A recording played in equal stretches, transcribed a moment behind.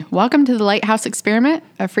Welcome to the Lighthouse Experiment,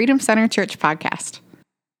 a Freedom Center Church podcast.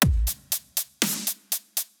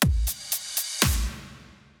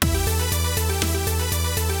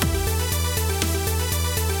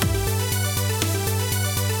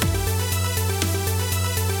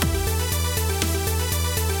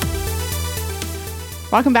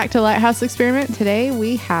 Welcome back to the Lighthouse Experiment. Today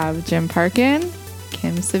we have Jim Parkin,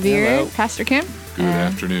 Kim Sivyer, Hello. Pastor Kim. Good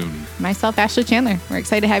afternoon. Myself, Ashley Chandler. We're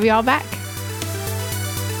excited to have you all back.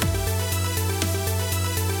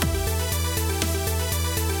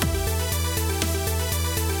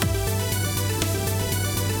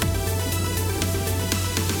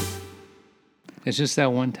 It's just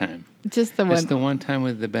that one time. Just the one. It's the one time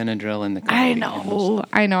with the Benadryl and the coffee. I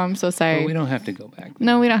know. I'm so sorry. But we don't have to go back.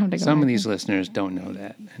 No, we don't have to go Some back. of these listeners don't know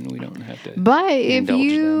that, and we don't have to. But if indulge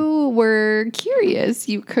you were curious,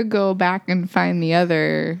 you could go back and find the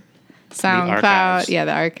other SoundCloud. archives. Yeah,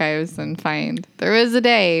 the archives and find. There was a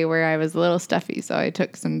day where I was a little stuffy, so I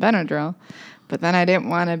took some Benadryl, but then I didn't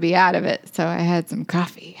want to be out of it, so I had some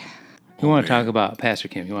coffee. You want to talk about, Pastor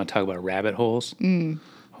Kim, you want to talk about rabbit holes?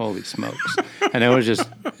 Holy smokes. And it was just,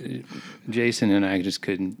 Jason and I just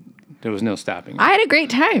couldn't, there was no stopping. I had a great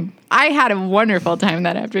time. I had a wonderful time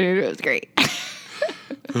that afternoon. It was great.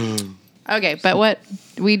 Okay, but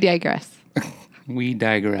we digress. We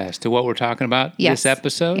digress to what we're talking about Yes. this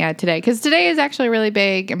episode. Yeah, today. Because today is actually really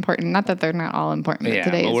big, important. Not that they're not all important, but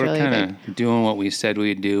today is we're really kind big. of doing what we said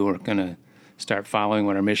we'd do. We're going to start following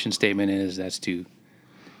what our mission statement is. That's to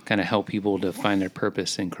kind of help people to find their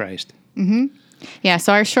purpose in Christ. Yeah,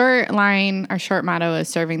 so our short motto is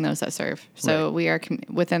serving those that serve. So Right. we are,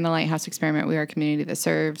 within the Lighthouse Experiment, we are a community that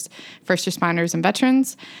serves first responders and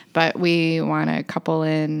veterans, but we want to couple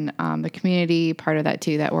in the community part of that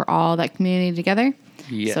too, that we're all that community together.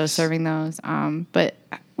 Yes. So serving those. But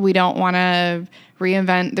we don't want to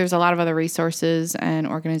reinvent. There's a lot of other resources and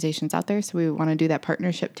organizations out there, so we want to do that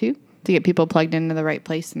partnership too, to get people plugged into the right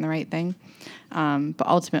place and the right thing. But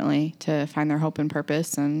ultimately to find their hope and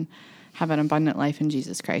purpose and have an abundant life in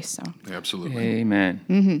Jesus Christ. So Absolutely.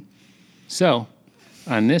 Amen. So,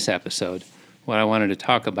 on this episode, what I wanted to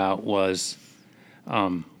talk about was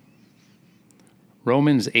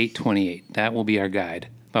Romans 8:28. That will be our guide.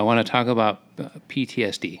 But I want to talk about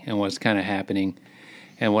PTSD and what's kind of happening,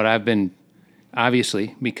 and what I've been,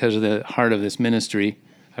 obviously, because of the heart of this ministry,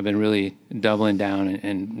 I've been really doubling down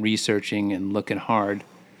and researching and looking hard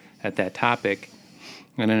at that topic.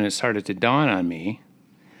 And then it started to dawn on me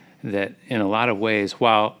that in a lot of ways,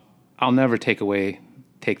 while I'll never take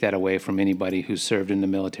that away from anybody who's served in the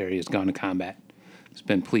military, has gone to combat, it's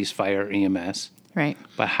been police, fire, EMS. right.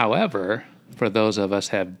 But however, for those of us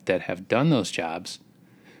that have done those jobs,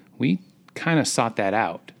 we kind of sought that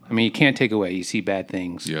out. I mean, you can't take away, you see bad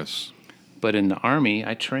things. Yes. But in the Army,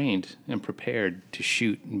 I trained and prepared to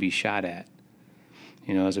shoot and be shot at.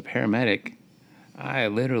 You know, as a paramedic, I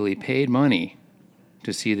literally paid money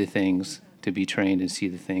to see the things, to be trained and see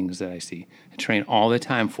the things that I see. I train all the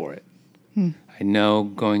time for it. I know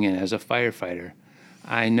going in as a firefighter,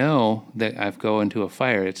 I know that if I go into a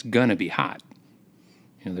fire, it's going to be hot.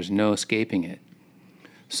 You know, there's no escaping it.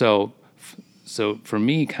 So for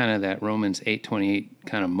me, kind of that Romans 8:28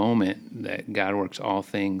 kind of moment that God works all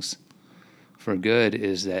things for good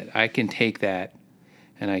is that I can take that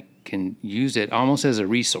and I can use it almost as a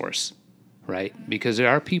resource, right? Because there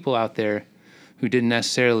are people out there who didn't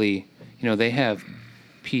necessarily, they have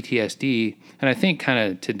PTSD. And I think,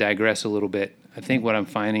 kind of to digress a little bit, I think what I'm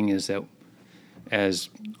finding is that as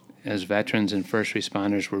veterans and first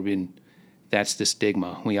responders, that's the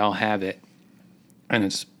stigma. We all have it. And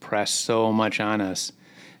it's pressed so much on us.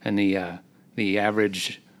 And the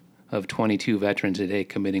average of 22 veterans a day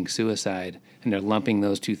committing suicide, and they're lumping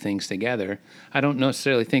those two things together. I don't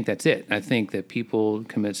necessarily think that's it. I think that people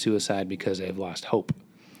commit suicide because they've lost hope.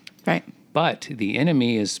 Right. But the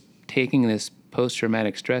enemy is taking this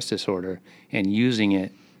post-traumatic stress disorder and using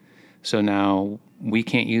it. So now we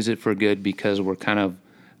can't use it for good because we're kind of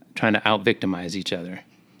trying to out-victimize each other.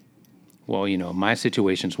 Well, my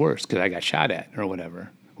situation's worse because I got shot at or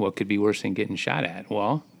whatever. What could be worse than getting shot at?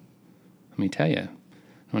 Well, let me tell you,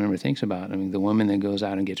 no one ever thinks about it. I mean, the woman that goes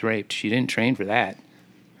out and gets raped, she didn't train for that.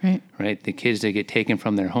 Right? The kids that get taken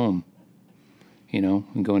from their home,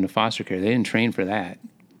 and go into foster care, they didn't train for that.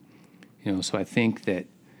 So I think that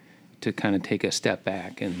to kind of take a step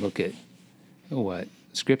back and look at what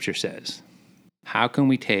Scripture says. How can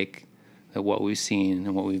we take what we've seen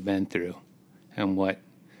and what we've been through and what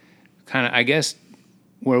kind of, I guess,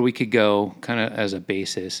 where we could go kind of as a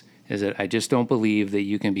basis is that I just don't believe that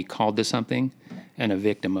you can be called to something and a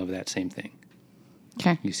victim of that same thing.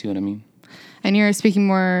 Okay. You see what I mean? And you're speaking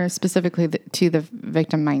more specifically to the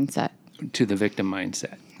victim mindset. To the victim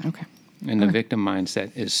mindset. Okay. And the victim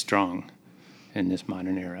mindset is strong in this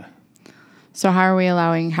modern era. So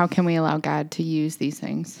how can we allow God to use these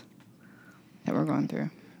things that we're going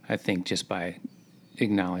through? I think just by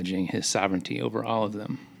acknowledging his sovereignty over all of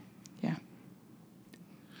them. Yeah.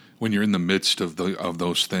 When you're in the midst of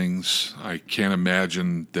those things, I can't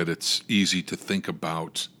imagine that it's easy to think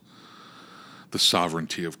about the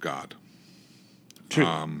sovereignty of God. True.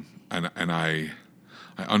 And I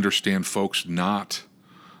understand folks not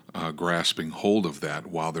grasping hold of that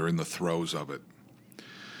while they're in the throes of it.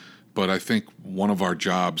 But I think one of our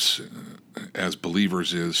jobs as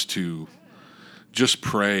believers is to just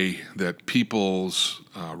pray that people's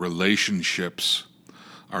relationships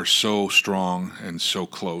are so strong and so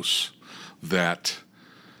close that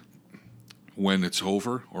when it's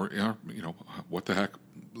over, or what the heck,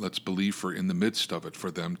 let's believe for in the midst of it, for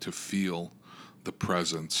them to feel the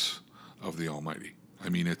presence of the Almighty. I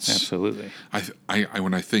mean, it's absolutely.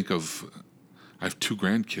 When I think of, I have 2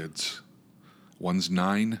 grandkids. One's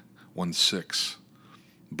 9, one's 6,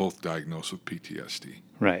 both diagnosed with PTSD.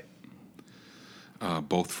 Right.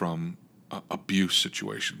 Both from abuse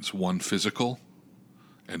situations, one physical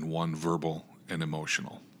and one verbal and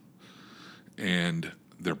emotional. And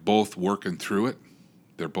they're both working through it.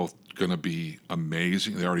 They're both going to be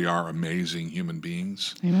amazing. They already are amazing human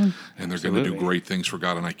beings. Amen. And they're going to do great things for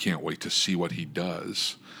God, and I can't wait to see what he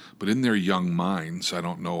does. But in their young minds, I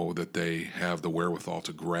don't know that they have the wherewithal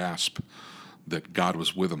to grasp that God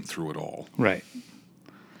was with them through it all. Right.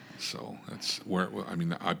 So that's where,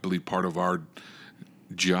 I believe part of our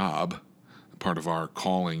job, part of our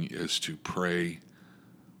calling is to pray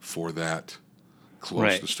for that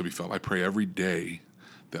closeness to be felt. I pray every day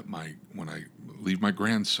that when I leave my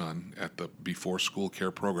grandson at the before school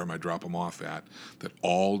care program I drop him off at, that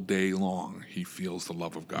all day long he feels the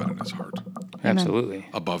love of God in his heart. Absolutely.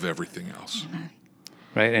 Above everything else.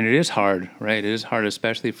 Right. And it is hard, right? It is hard,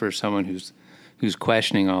 especially for someone who's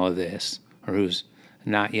questioning all of this or who's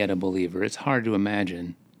not yet a believer. It's hard to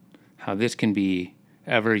imagine how this can be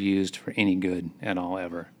ever used for any good at all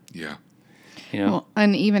ever. Yeah. Well,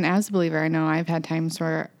 and even as a believer, I know I've had times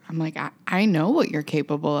where I'm like, I know what you're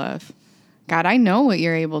capable of. God, I know what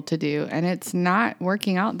you're able to do. And it's not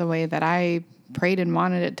working out the way that I prayed and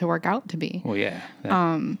wanted it to work out to be. Well, yeah.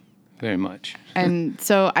 Very much. And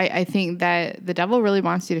so I think that the devil really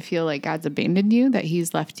wants you to feel like God's abandoned you, that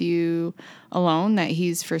he's left you alone, that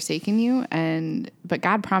he's forsaken you. But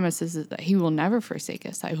God promises that he will never forsake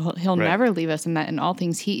us. He'll never leave us, and that in all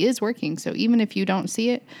things he is working. So even if you don't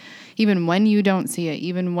see it, even when you don't see it,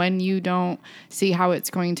 even when you don't see how it's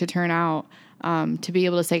going to turn out, to be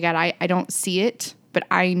able to say, God, I don't see it, but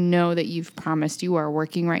I know that you've promised you are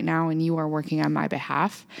working right now and you are working on my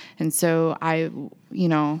behalf. And so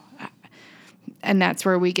and that's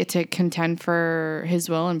where we get to contend for his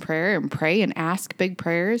will in prayer and pray and ask big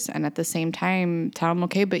prayers. And at the same time, tell him,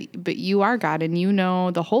 okay, but you are God and you know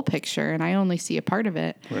the whole picture and I only see a part of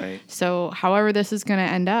it. Right. So however this is going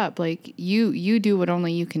to end up, like you do what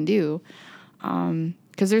only you can do.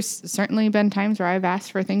 Because there's certainly been times where I've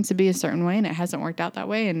asked for things to be a certain way and it hasn't worked out that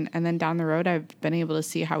way. And then down the road, I've been able to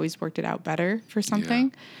see how he's worked it out better for something.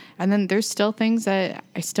 Yeah. And then there's still things that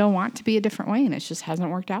I still want to be a different way and it just hasn't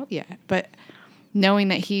worked out yet. But knowing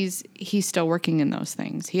that he's still working in those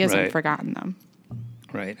things. He hasn't forgotten them.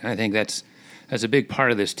 Right. I think that's a big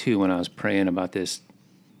part of this too when I was praying about this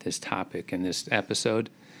topic and this episode.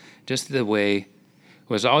 Just the way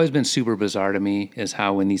what's always been super bizarre to me is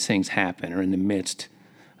how when these things happen or in the midst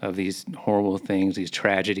of these horrible things, these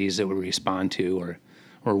tragedies that we respond to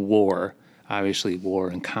or war, obviously war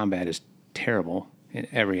and combat is terrible in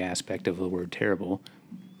every aspect of the word terrible,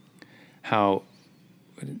 how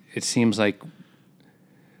it seems like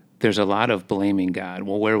there's a lot of blaming God.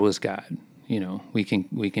 Well, where was God? We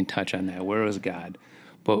can touch on that. Where was God?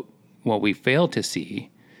 But what we fail to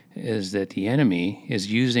see is that the enemy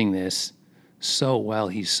is using this so well.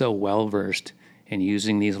 He's so well versed in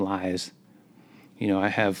using these lies. I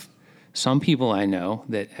have some people I know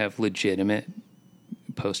that have legitimate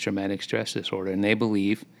post-traumatic stress disorder, and they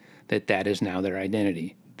believe that is now their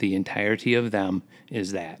identity. The entirety of them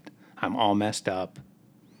is that. I'm all messed up.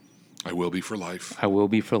 I will be for life. I will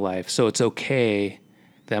be for life. So it's okay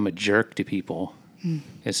that I'm a jerk to people.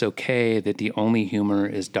 It's okay that the only humor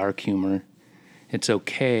is dark humor. It's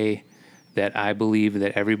okay that I believe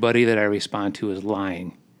that everybody that I respond to is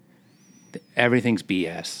lying. Everything's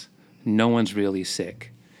BS. No one's really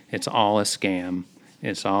sick. It's all a scam.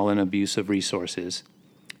 It's all an abuse of resources.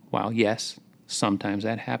 While, yes, sometimes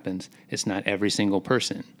that happens. It's not every single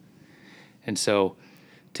person. And so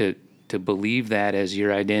to to believe that as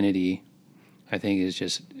your identity, I think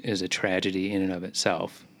is a tragedy in and of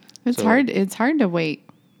itself. It's hard. It's hard to wait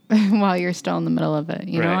while you're still in the middle of it.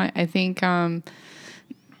 You know, Right. I think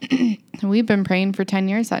we've been praying for 10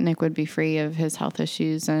 years that Nick would be free of his health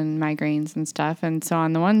issues and migraines and stuff. And so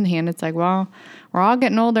on the one hand, it's like, well, we're all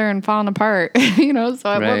getting older and falling apart, you know? So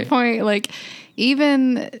at what point, like,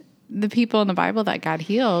 even the people in the Bible that God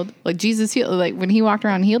healed, like Jesus healed, like when he walked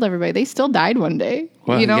around and healed everybody, they still died one day,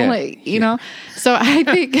 Well, you know, yeah. like, you know, so I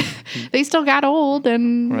think they still got old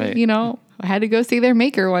and, Right. you know, had to go see their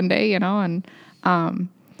maker one day, you know, and,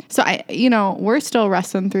 so we're still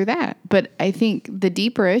wrestling through that, but I think the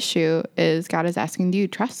deeper issue is God is asking, do you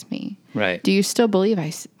trust me? Right. Do you still believe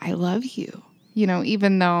I love you? You know,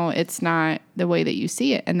 even though it's not the way that you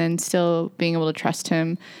see it, and then still being able to trust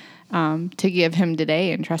him, to give him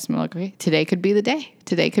today and trust him. Like, okay, today could be the day.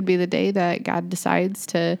 Today could be the day that God decides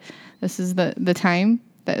this is the time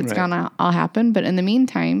that it's gonna all happen. But in the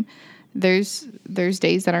meantime, there's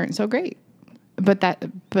days that aren't so great,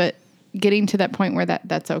 but getting to that point where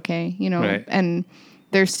that's okay, you know, and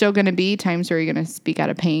there's still going to be times where you're going to speak out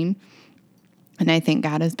of pain. And I think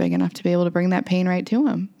God is big enough to be able to bring that pain right to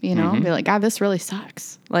him, you know, be like, God, this really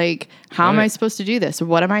sucks. Like, how am I supposed to do this?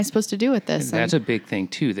 What am I supposed to do with this? That's a big thing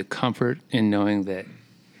too. The comfort in knowing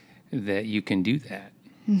that you can do that.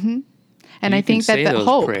 Mm-hmm. And I think that say those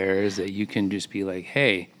hope prayers that you can just be like,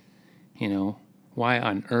 hey, you know, why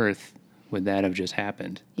on earth would that have just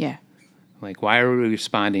happened? Yeah. Like, why are we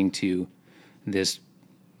responding to this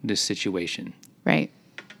situation? Right.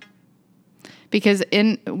 Because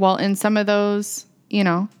in some of those, you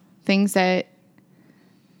know, things that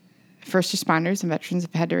first responders and veterans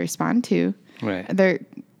have had to respond to, they're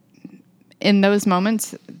in those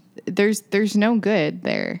moments, there's no good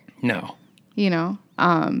there. No. You know,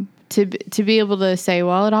 to be able to say,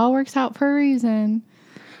 well, it all works out for a reason.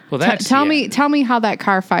 Well, that's tell me how that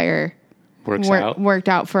car fire worked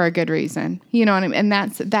out for a good reason. You know what I mean? And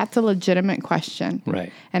that's a legitimate question.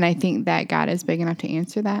 Right. And I think that God is big enough to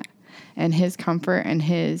answer that. And his comfort and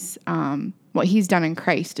his what he's done in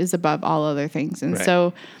Christ is above all other things. And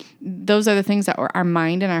so those are the things that our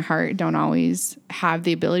mind and our heart don't always have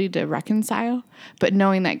the ability to reconcile. But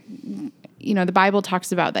knowing that, you know, the Bible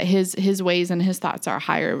talks about that his ways and his thoughts are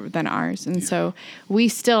higher than ours. And so we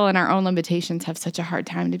still, in our own limitations, have such a hard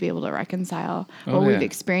time to be able to reconcile what we've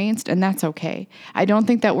experienced. And that's okay. I don't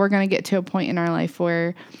think that we're going to get to a point in our life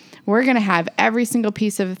where we're going to have every single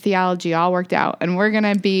piece of theology all worked out, and we're going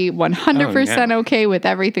to be 100% okay with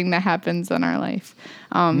everything that happens in our life.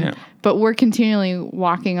 But we're continually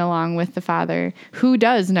walking along with the Father who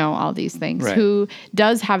does know all these things, who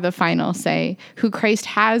does have the final say, who Christ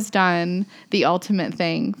has done the ultimate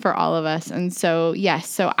thing for all of us. And so, yes,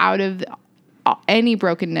 so out of any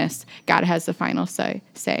brokenness, God has the final say.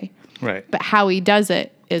 Right. But how he does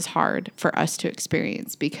it is hard for us to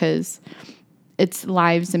experience because it's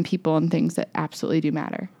lives and people and things that absolutely do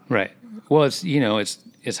matter. Right. Well,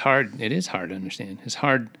 it's hard. It is hard to understand. It's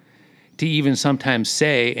hard to even sometimes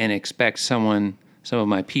say and expect some of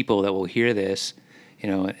my people that will hear this, you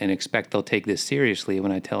know, and expect they'll take this seriously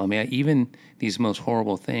when I tell them, yeah, even these most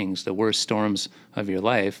horrible things, the worst storms of your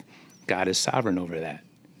life, God is sovereign over that.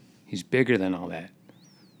 He's bigger than all that.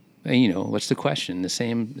 And, you know, what's the question? The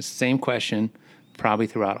same question probably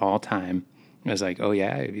throughout all time. I was like, oh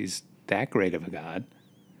yeah, he's that great of a God,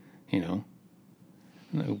 you know,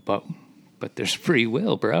 but there's free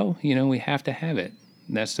will, bro. You know, we have to have it.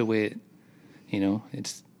 That's the way it, you know,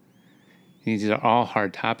 these are all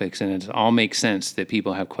hard topics, and it all makes sense that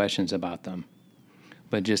people have questions about them,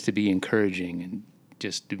 but just to be encouraging and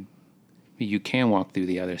you can walk through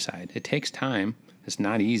the other side. It takes time. It's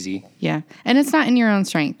not easy. Yeah. And it's not in your own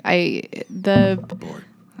strength. Boy.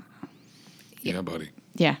 Yeah, buddy.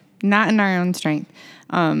 Yeah. Not in our own strength.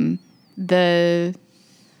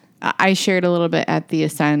 I shared a little bit at the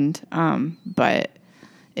Ascend, but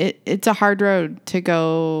it's a hard road to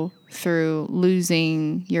go through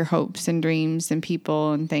losing your hopes and dreams and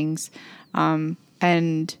people and things.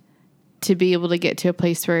 And to be able to get to a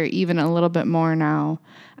place where even a little bit more now,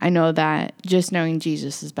 I know that just knowing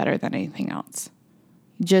Jesus is better than anything else.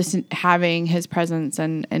 Just having his presence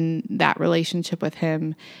and that relationship with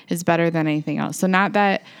him is better than anything else. So not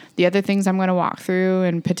that the other things I'm going to walk through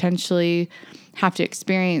and potentially have to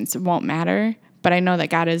experience won't matter, but I know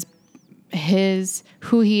that God is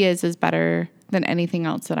who he is better than anything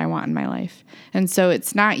else that I want in my life. And so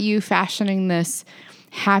it's not you fashioning this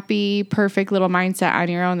happy, perfect little mindset on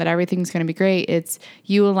your own that everything's going to be great. It's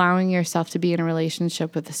you allowing yourself to be in a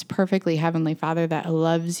relationship with this perfectly heavenly Father that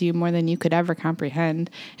loves you more than you could ever comprehend.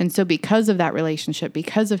 And so because of that relationship,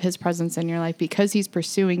 because of his presence in your life, because he's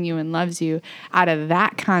pursuing you and loves you, out of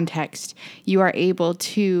that context, you are able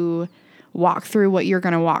to walk through what you're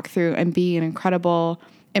going to walk through and be an incredible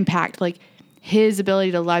impact. Like his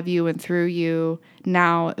ability to love you and through you,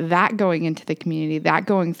 now that going into the community, that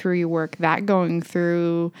going through your work, that going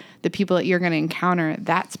through the people that you're going to encounter,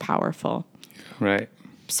 that's powerful. Right.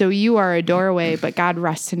 So you are a doorway, but God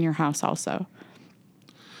rests in your house also.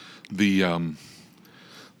 The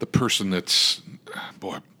person that's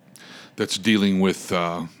dealing with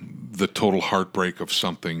the total heartbreak of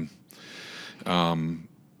something,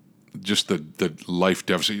 just the life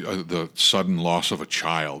deficit, the sudden loss of a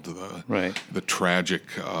child, the tragic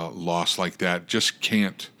loss like that, just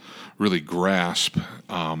can't really grasp.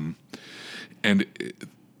 And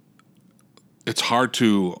it's hard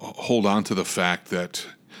to hold on to the fact that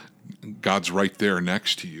God's right there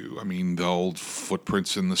next to you. I mean, the old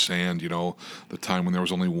footprints in the sand, the time when there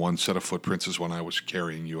was only one set of footprints is when I was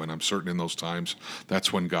carrying you. And I'm certain in those times,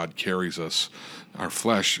 that's when God carries us. Our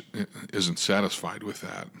flesh isn't satisfied with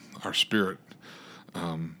that. Our spirit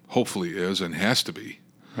hopefully is and has to be,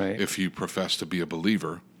 if you profess to be a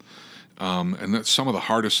believer. And that's some of the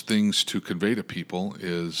hardest things to convey to people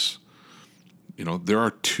is, there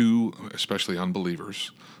are two, especially unbelievers,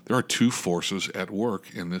 there are two forces at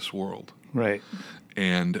work in this world. Right.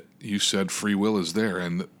 And you said free will is there,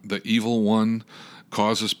 and the evil one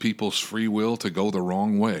causes people's free will to go the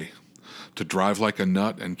wrong way, to drive like a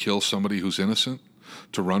nut and kill somebody who's innocent,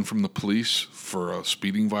 to run from the police for a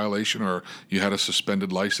speeding violation, or you had a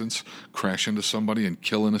suspended license, crash into somebody and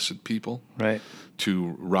kill innocent people. Right.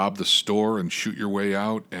 To rob the store and shoot your way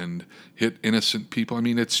out and hit innocent people. I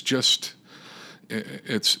mean, it's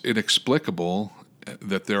inexplicable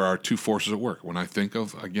that there are two forces at work. When I think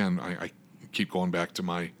of, again, I keep going back to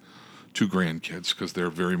my two grandkids because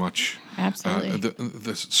they're very much absolutely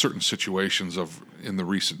the certain situations in the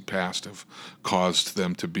recent past have caused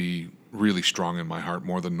them to be really strong in my heart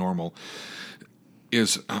more than normal.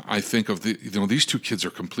 I think of these two kids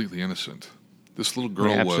are completely innocent. This little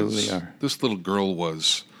girl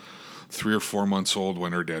was 3 or 4 months old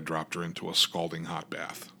when her dad dropped her into a scalding hot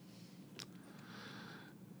bath.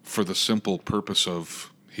 For the simple purpose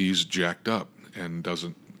of he's jacked up and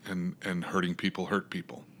doesn't and hurting people hurt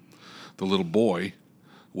people. The little boy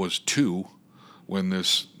was 2 when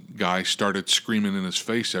this guy started screaming in his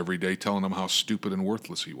face every day, telling him how stupid and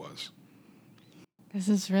worthless he was.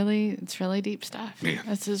 It's really deep stuff. Man.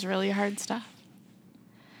 This is really hard stuff.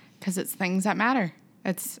 Because it's things that matter.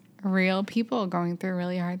 It's real people going through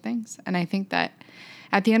really hard things. And I think that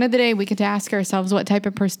at the end of the day, we get to ask ourselves, what type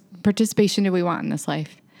of participation do we want in this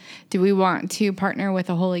life? Do we want to partner with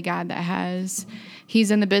a holy God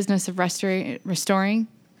he's in the business of restoring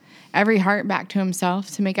every heart back to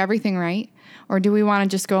himself to make everything right? Or do we want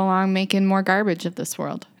to just go along making more garbage of this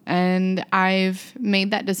world? And I've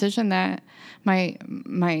made that decision that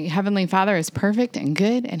my Heavenly Father is perfect and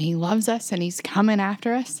good, and he loves us, and he's coming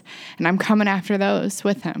after us, and I'm coming after those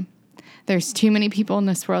with him. There's too many people in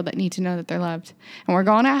this world that need to know that they're loved, and we're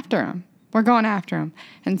going after them. We're going after them.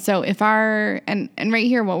 And so if and right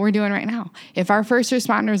here, what we're doing right now, if our first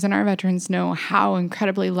responders and our veterans know how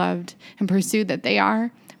incredibly loved and pursued that they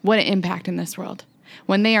are, what an impact in this world.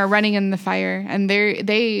 When they are running in the fire, and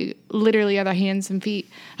they literally are the hands and feet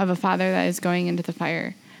of a Father that is going into the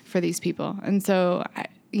fire for these people. And so,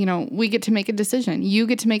 we get to make a decision. You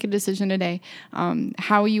get to make a decision today,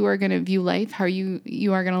 how you are going to view life, how you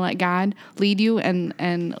are going to let God lead you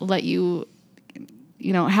and let you,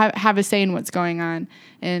 have a say in what's going on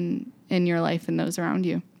in your life and those around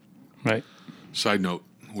you. Right. Side note,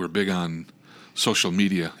 we're big on social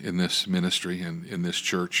media in this ministry and in this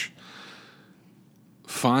church.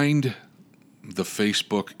 Find the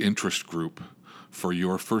Facebook interest group for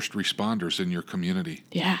your first responders in your community.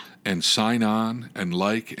 Yeah. And sign on and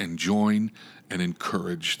like and join and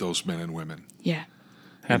encourage those men and women. Yeah.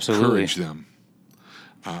 Absolutely. Encourage them.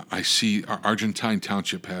 I see our Argentine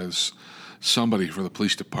Township has somebody for the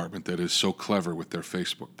police department that is so clever with their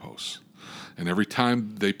Facebook posts. And every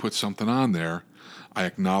time they put something on there, I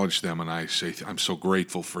acknowledge them and I say, I'm so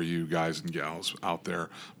grateful for you guys and gals out there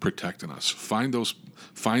protecting us. Find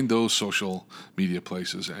those social media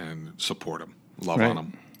places and support them. Love on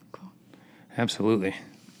them. Cool. Absolutely.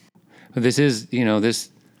 But this is,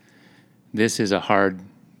 this is a hard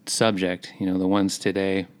subject. The ones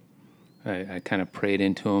today, I kind of prayed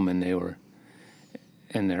into them and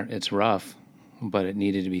it's rough, but it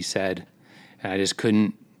needed to be said. And I just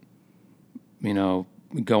couldn't,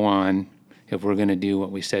 go on, if we're going to do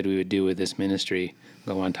what we said we would do with this ministry,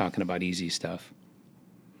 go on talking about easy stuff.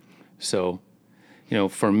 So,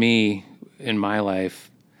 for me, in my life,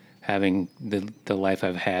 having the life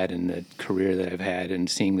I've had and the career that I've had and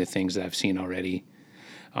seeing the things that I've seen already,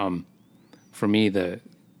 for me, the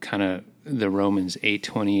Romans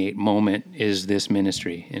 8:28 moment is this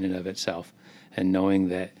ministry in and of itself. And knowing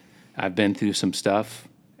that I've been through some stuff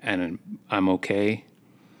and I'm okay,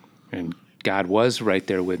 and God was right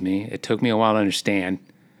there with me. It took me a while to understand.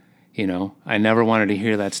 I never wanted to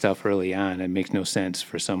hear that stuff early on. It makes no sense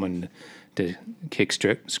for someone to kick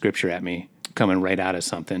scripture at me coming right out of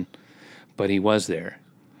something. But he was there.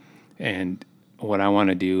 And what I want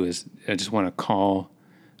to do is I just want to call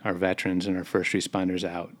our veterans and our first responders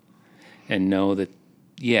out and know that,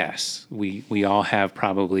 yes, we all have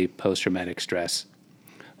probably post-traumatic stress,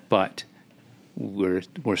 but we're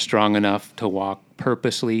strong enough to walk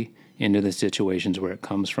purposely into the situations where it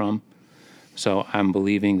comes from. So I'm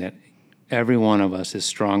believing that every one of us is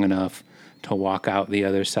strong enough to walk out the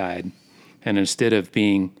other side. And instead of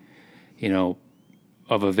being,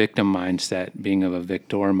 of a victim mindset, being of a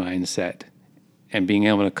victor mindset, and being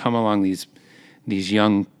able to come along these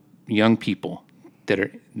young people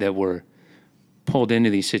that were pulled into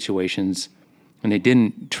these situations and they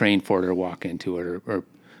didn't train for it or walk into it, or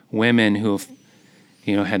women who have,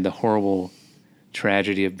 had the horrible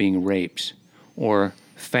tragedy of being raped, or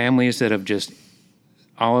families that have just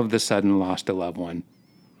all of a sudden lost a loved one.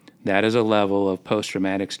 That is a level of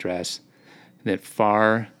post-traumatic stress that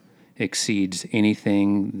far exceeds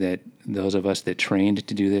anything that those of us that trained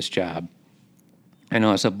to do this job. I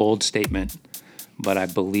know it's a bold statement, but I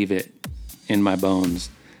believe it in my bones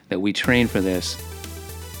that we train for this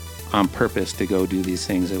on purpose to go do these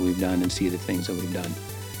things that we've done and see the things that we've done.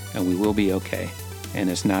 And we will be okay. And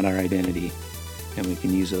it's not our identity. And we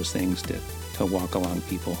can use those things to walk along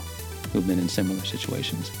people who've been in similar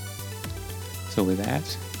situations. So with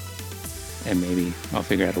that, and maybe I'll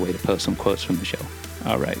figure out a way to post some quotes from the show.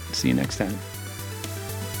 All right, see you next time.